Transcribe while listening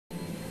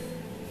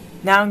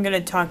Now I'm going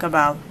to talk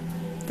about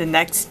the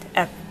next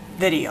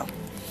video.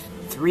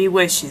 3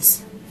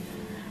 Wishes.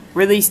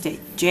 Release date,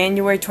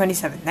 January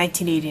 27,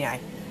 1989.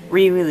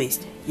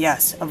 Re-released,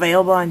 yes.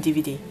 Available on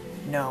DVD,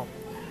 no.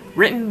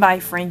 Written by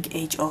Frank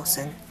H.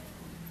 Olson.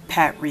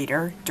 Pat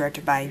Reeder,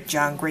 directed by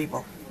John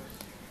Grable.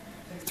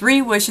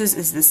 3 Wishes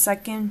is the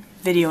second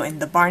video in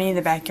the Barney in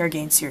the Backyard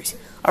game series,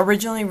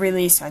 originally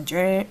released on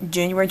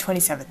January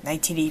 27,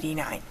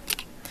 1989.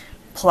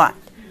 Plot.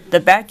 The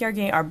Backyard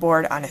Gang are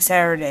bored on a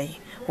Saturday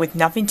with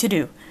nothing to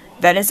do.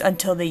 That is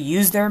until they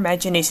use their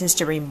imaginations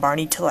to bring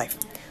Barney to life.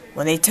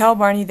 When they tell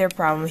Barney their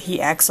problem,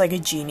 he acts like a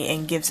genie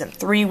and gives them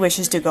 3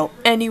 wishes to go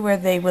anywhere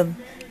they would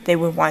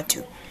want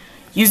to.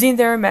 Using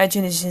their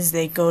imaginations,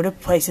 they go to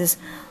places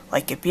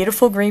like a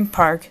beautiful green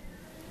park,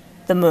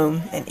 the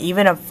moon, and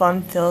even a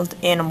fun-filled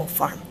animal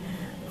farm.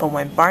 But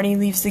when Barney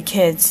leaves, the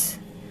kids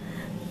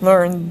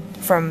learn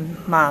from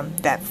Mom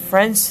that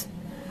friends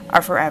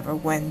are forever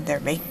when they're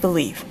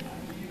make-believe.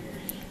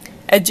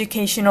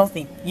 Educational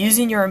theme.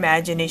 Using your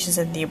imaginations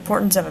and the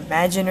importance of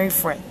imaginary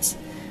friends.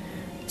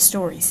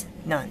 Stories.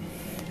 None.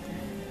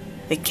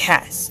 The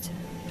cast.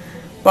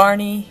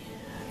 Barney,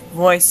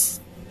 voice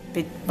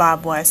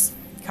Bob West,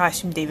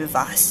 costume David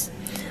Voss.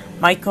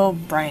 Michael,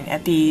 Brian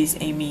Eppies,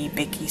 Amy,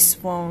 Becky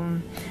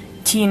Swan,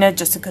 Tina,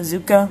 Jessica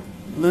Zuka,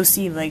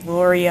 Lucy,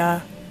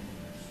 Gloria,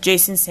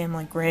 Jason, Sam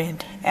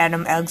Legrand,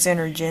 Adam,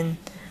 Alexander Jin,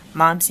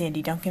 Mom,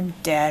 Sandy Duncan,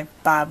 Dad,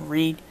 Bob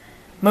Reed,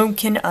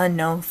 Moonkin,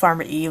 Unknown,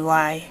 Farmer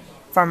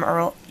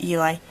Earl,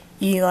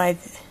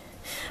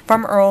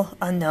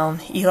 Unknown,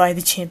 Eli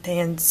the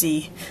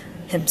chimpanzee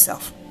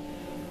himself.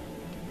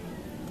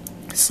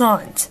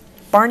 Songs.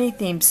 Barney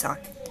theme song.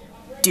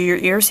 Do Your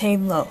Ears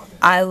Hang Low,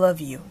 I Love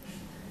You.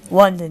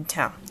 London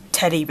Town,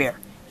 Teddy Bear,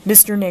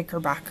 Mr.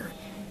 Knickerbocker,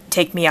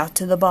 Take Me Out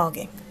to the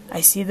Ballgame,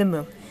 I See the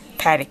Moon,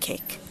 Patty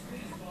Cake.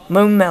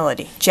 Moon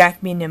Melody,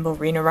 Jack Be Nimble,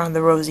 Ring Around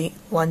the Rosie,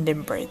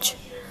 London Bridge.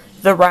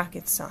 The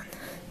Rocket Song.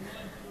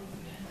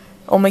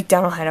 Old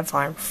MacDonald Had a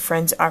Farm,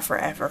 Friends Are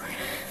Forever.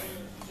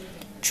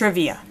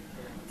 Trivia.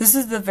 This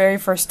is the very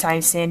first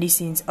time Sandy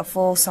sings a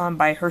full song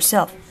by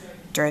herself.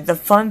 During the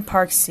fun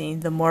park scene,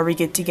 The More We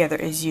Get Together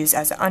is used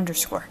as an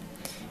underscore.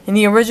 In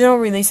the original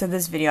release of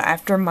this video,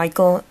 after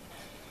Michael,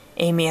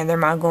 Amy, and their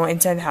mom go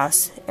inside the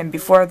house, and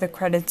before the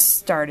credits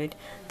started,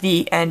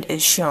 the end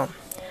is shown.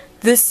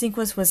 This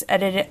sequence was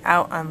edited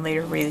out on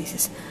later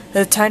releases.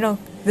 This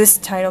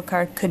title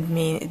card could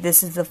mean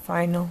this is the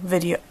final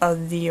video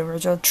of the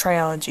original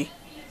trilogy.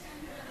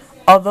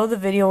 Although the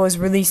video was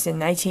released in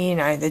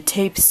 1989, the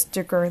tape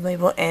sticker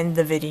label and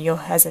the video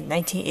has a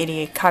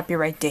 1988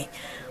 copyright date,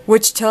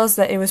 which tells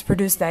that it was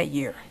produced that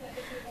year.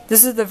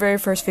 This is the very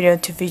first video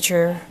to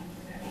feature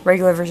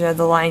regular version of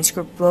the Lions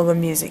Group logo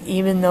music,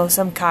 even though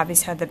some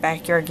copies had the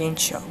Backyard Game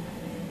show.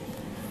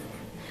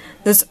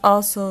 This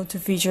also to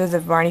feature the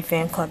Barney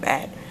Fan Club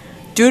ad.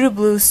 Due to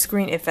blue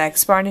screen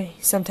effects, Barney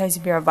sometimes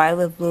appears a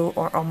violet blue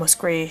or almost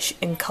grayish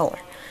in color,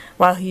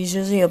 while he's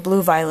usually a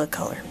blue-violet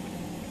color.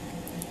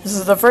 This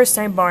is the first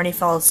time Barney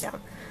falls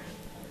down.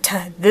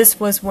 This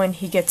was when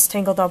he gets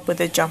tangled up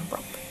with a jump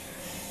rope.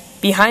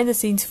 Behind the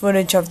scenes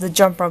footage of the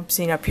jump rope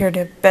scene appeared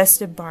to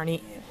best of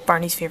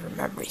Barney's favorite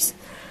memories.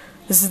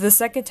 This is the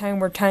second time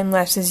where time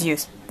lapse is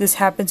used. This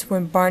happens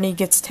when Barney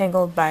gets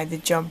tangled by the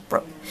jump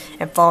rope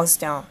and falls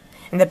down,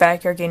 and the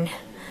Backyard Gang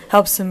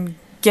helps him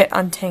get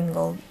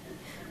untangled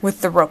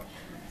with the rope.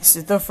 This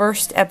is the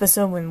first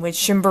episode in which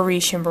Shimboree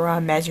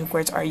Shimbora magic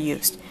words are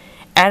used.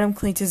 Adam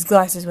cleans his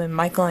glasses when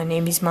Michael and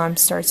Amy's mom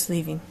starts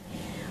leaving.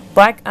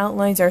 Black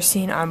outlines are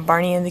seen on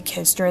Barney and the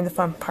kids during the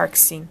fun park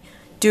scene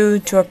due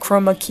to a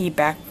chroma key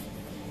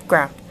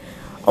background.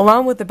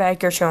 Along with the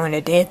Backyard Show and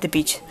A Day at the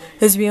Beach,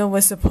 this video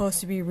was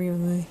supposed to be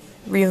released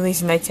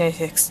in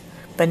 1996,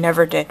 but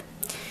never did.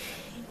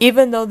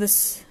 Even though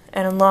this,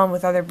 and along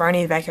with other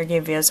Barney the Backyard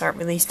Game videos, aren't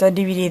released on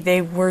DVD,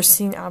 they were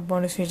seen on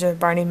bonus features of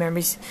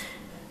Barney's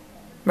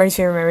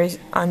favorite memories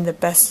on the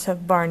Best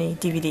of Barney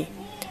DVD.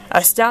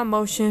 A stop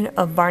motion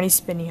of Barney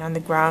spinning on the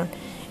ground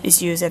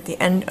is used at the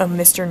end of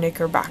Mr.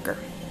 Knickerbocker.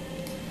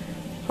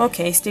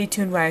 Okay, stay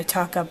tuned while I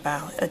talk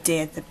about A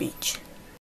Day at the Beach.